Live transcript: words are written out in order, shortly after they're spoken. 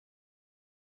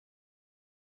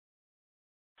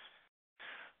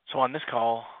So on this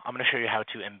call, I'm going to show you how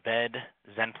to embed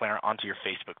ZenPlanner onto your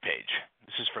Facebook page.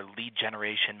 This is for lead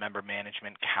generation, member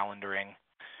management, calendaring,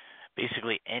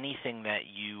 basically anything that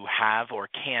you have or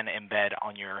can embed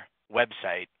on your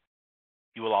website,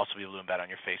 you will also be able to embed on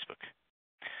your Facebook.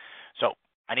 So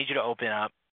I need you to open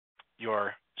up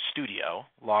your studio,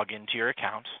 log into your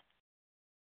account.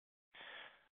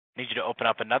 I need you to open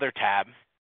up another tab,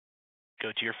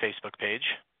 go to your Facebook page,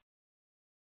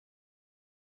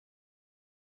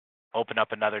 open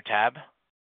up another tab,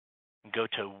 go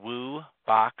to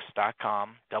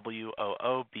woobox.com,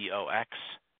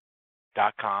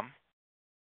 WOOBOX.com,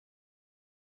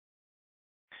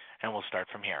 and we'll start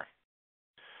from here.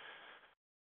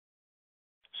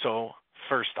 So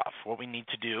first off, what we need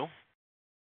to do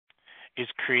is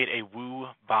create a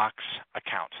WooBox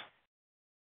account.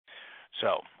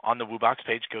 So on the WooBox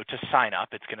page, go to sign up.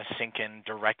 It's going to sync in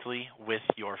directly with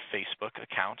your Facebook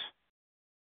account.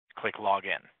 Click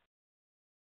login.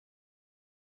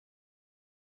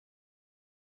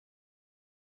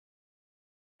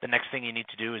 The next thing you need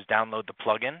to do is download the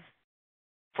plugin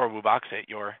for WooBox at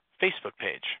your Facebook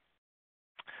page.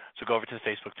 So go over to the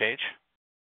Facebook page.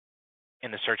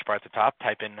 In the search bar at the top,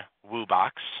 type in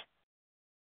WooBox.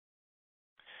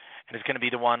 And it's going to be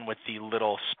the one with the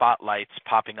little spotlights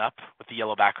popping up with the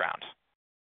yellow background.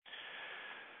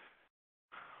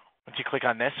 Once you click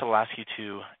on this, it will ask you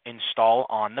to install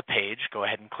on the page. Go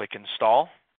ahead and click install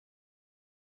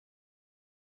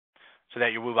so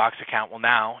that your WooBox account will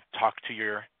now talk to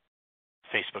your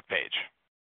Facebook page.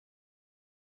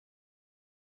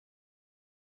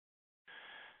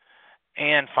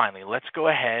 And finally, let's go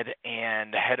ahead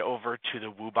and head over to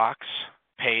the WooBox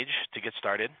page to get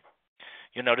started.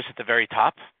 You'll notice at the very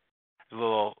top, the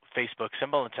little Facebook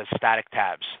symbol, it says static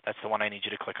tabs. That's the one I need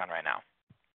you to click on right now.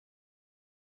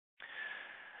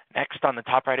 Next, on the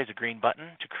top right is a green button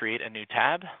to create a new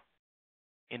tab.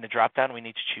 In the dropdown, we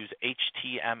need to choose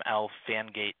HTML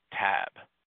Fangate tab.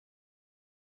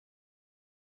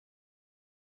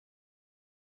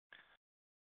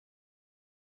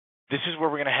 This is where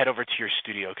we're going to head over to your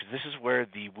studio because this is where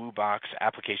the WooBox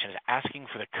application is asking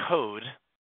for the code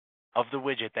of the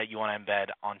widget that you want to embed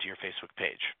onto your Facebook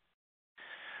page.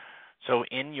 So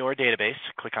in your database,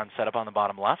 click on Setup on the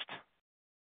bottom left.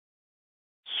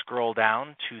 Scroll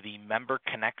down to the Member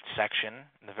Connect section.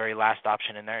 The very last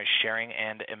option in there is Sharing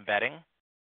and Embedding.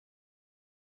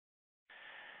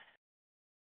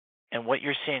 And what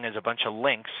you're seeing is a bunch of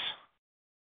links.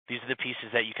 These are the pieces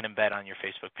that you can embed on your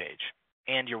Facebook page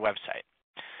and your website.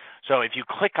 So if you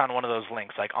click on one of those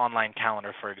links, like Online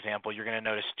Calendar, for example, you're going to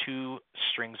notice two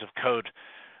strings of code.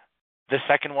 The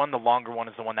second one, the longer one,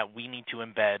 is the one that we need to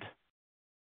embed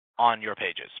on your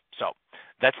pages. So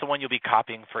that's the one you'll be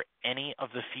copying for any of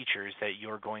the features that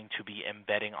you're going to be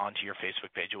embedding onto your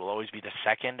Facebook page. It will always be the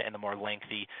second and the more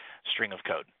lengthy string of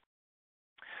code.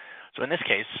 So in this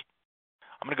case,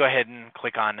 I'm going to go ahead and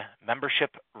click on Membership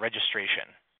Registration.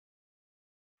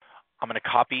 I'm going to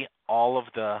copy all of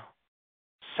the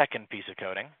second piece of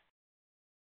coding,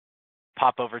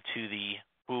 pop over to the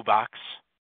WooBox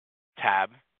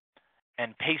tab,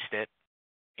 and paste it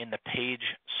in the page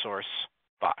source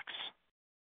box.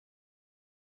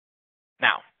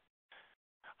 Now,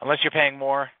 unless you're paying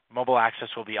more, mobile access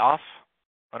will be off.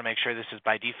 I want to make sure this is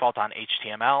by default on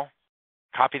HTML.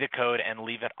 Copy the code and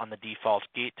leave it on the default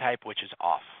gate type, which is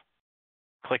off.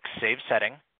 Click Save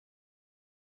Setting.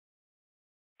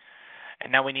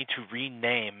 And now we need to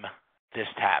rename this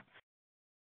tab.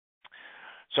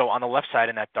 So on the left side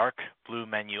in that dark blue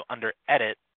menu under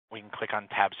Edit, we can click on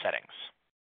Tab Settings.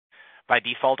 By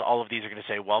default, all of these are going to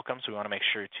say Welcome, so we want to make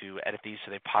sure to edit these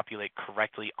so they populate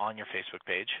correctly on your Facebook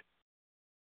page.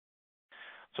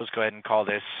 So let's go ahead and call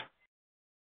this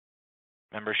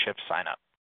Membership Sign Up,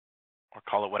 or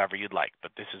call it whatever you'd like,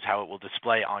 but this is how it will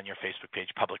display on your Facebook page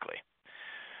publicly.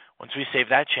 Once we save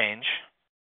that change,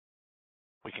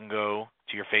 we can go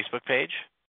to your Facebook page.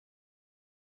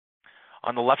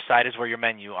 On the left side is where your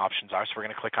menu options are, so we're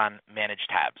going to click on Manage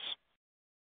Tabs.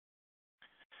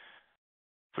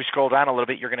 If we scroll down a little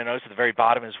bit, you're going to notice at the very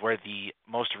bottom is where the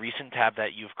most recent tab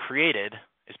that you've created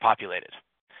is populated.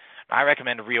 Now, I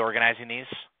recommend reorganizing these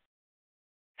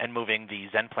and moving the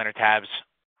ZenPlanner tabs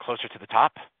closer to the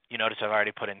top. You notice I've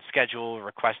already put in Schedule,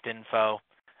 Request Info,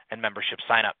 and Membership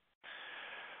Sign Up.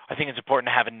 I think it's important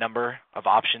to have a number of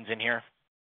options in here.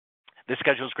 This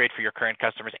schedule is great for your current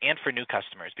customers and for new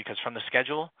customers because from the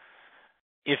schedule,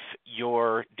 if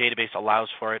your database allows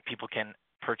for it, people can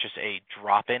purchase a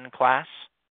drop-in class.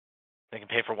 They can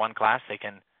pay for one class. They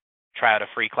can try out a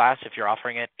free class if you're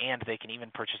offering it, and they can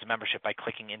even purchase a membership by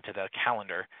clicking into the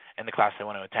calendar and the class they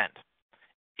want to attend.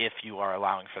 if you are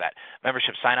allowing for that.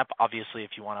 Membership sign up, obviously,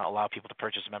 if you want to allow people to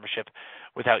purchase a membership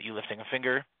without you lifting a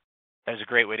finger, that is a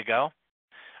great way to go.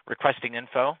 Requesting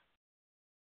info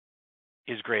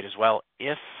is great as well.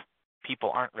 If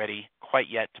people aren't ready quite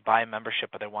yet to buy a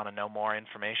membership, but they want to know more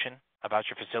information about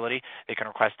your facility, they can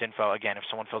request info. Again, if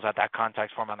someone fills out that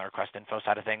contact form on the request info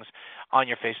side of things on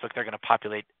your Facebook, they're going to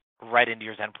populate right into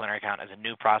your Zen Planner account as a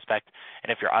new prospect.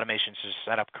 And if your automations are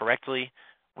set up correctly,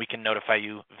 we can notify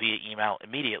you via email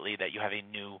immediately that you have a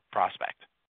new prospect.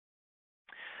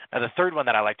 Now, the third one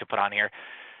that I like to put on here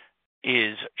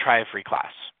is try a free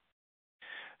class.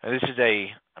 Now, this is the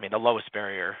lowest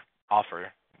barrier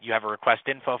offer. You have a request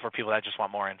info for people that just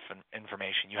want more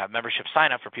information. You have membership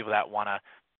sign up for people that want to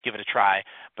give it a try,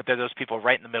 but there are those people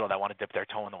right in the middle that want to dip their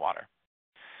toe in the water.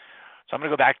 So I'm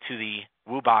going to go back to the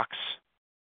WooBox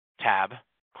tab,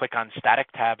 click on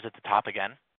static tabs at the top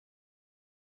again,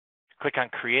 click on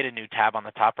create a new tab on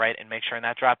the top right, and make sure in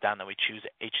that drop-down that we choose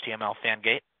HTML fan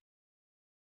gate.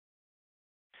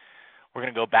 We're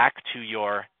going to go back to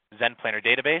your Zen Planner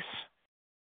database,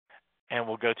 and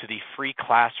we'll go to the free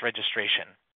class registration.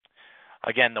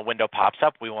 Again, the window pops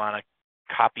up. We want to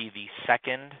copy the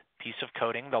second piece of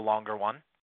coding, the longer one.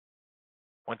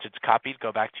 Once it's copied,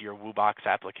 go back to your WooBox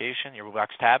application, your WooBox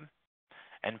tab,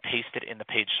 and paste it in the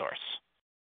page source.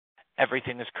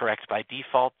 Everything is correct by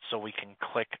default, so we can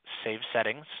click Save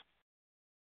Settings.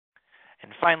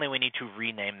 And finally, we need to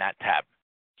rename that tab.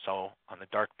 So on the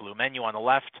dark blue menu on the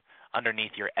left,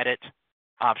 underneath your Edit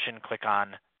option, click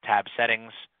on Tab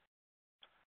Settings.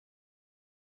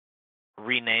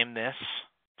 Rename this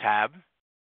tab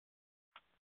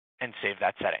and save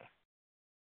that setting.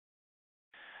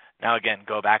 Now again,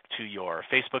 go back to your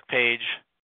Facebook page,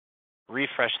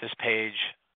 refresh this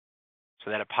page so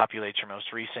that it populates your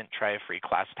most recent Try a Free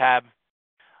Class tab.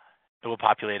 It will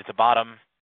populate at the bottom,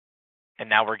 and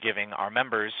now we're giving our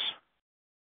members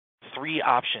 3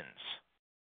 options.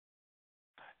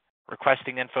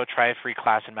 Requesting info, try a free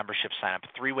class, and membership sign up.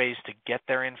 3 ways to get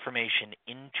their information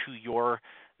into your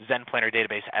Zen Planner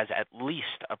database as at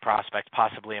least a prospect,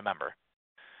 possibly a member.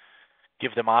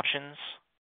 Give them options,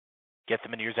 get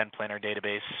them into your Zen Planner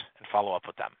database, and follow up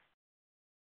with them.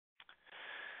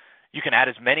 You can add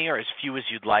as many or as few as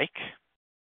you'd like.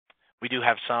 We do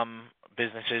have some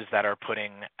businesses that are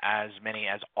putting as many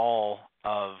as all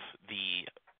of the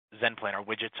Zen Planner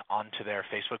widgets onto their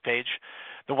Facebook page.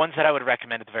 The ones that I would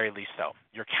recommend at the very least, though,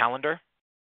 your calendar,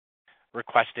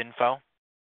 request info,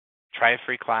 try a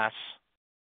free class,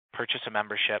 purchase a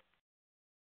membership,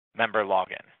 member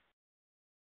login.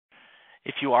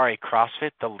 If you are a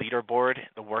CrossFit, the leaderboard,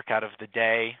 the workout of the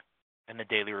day, and the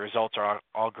daily results are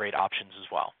all great options as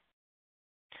well.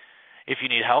 If you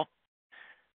need help,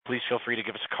 please feel free to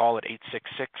give us a call at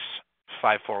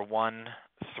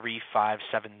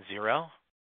 866-541-3570.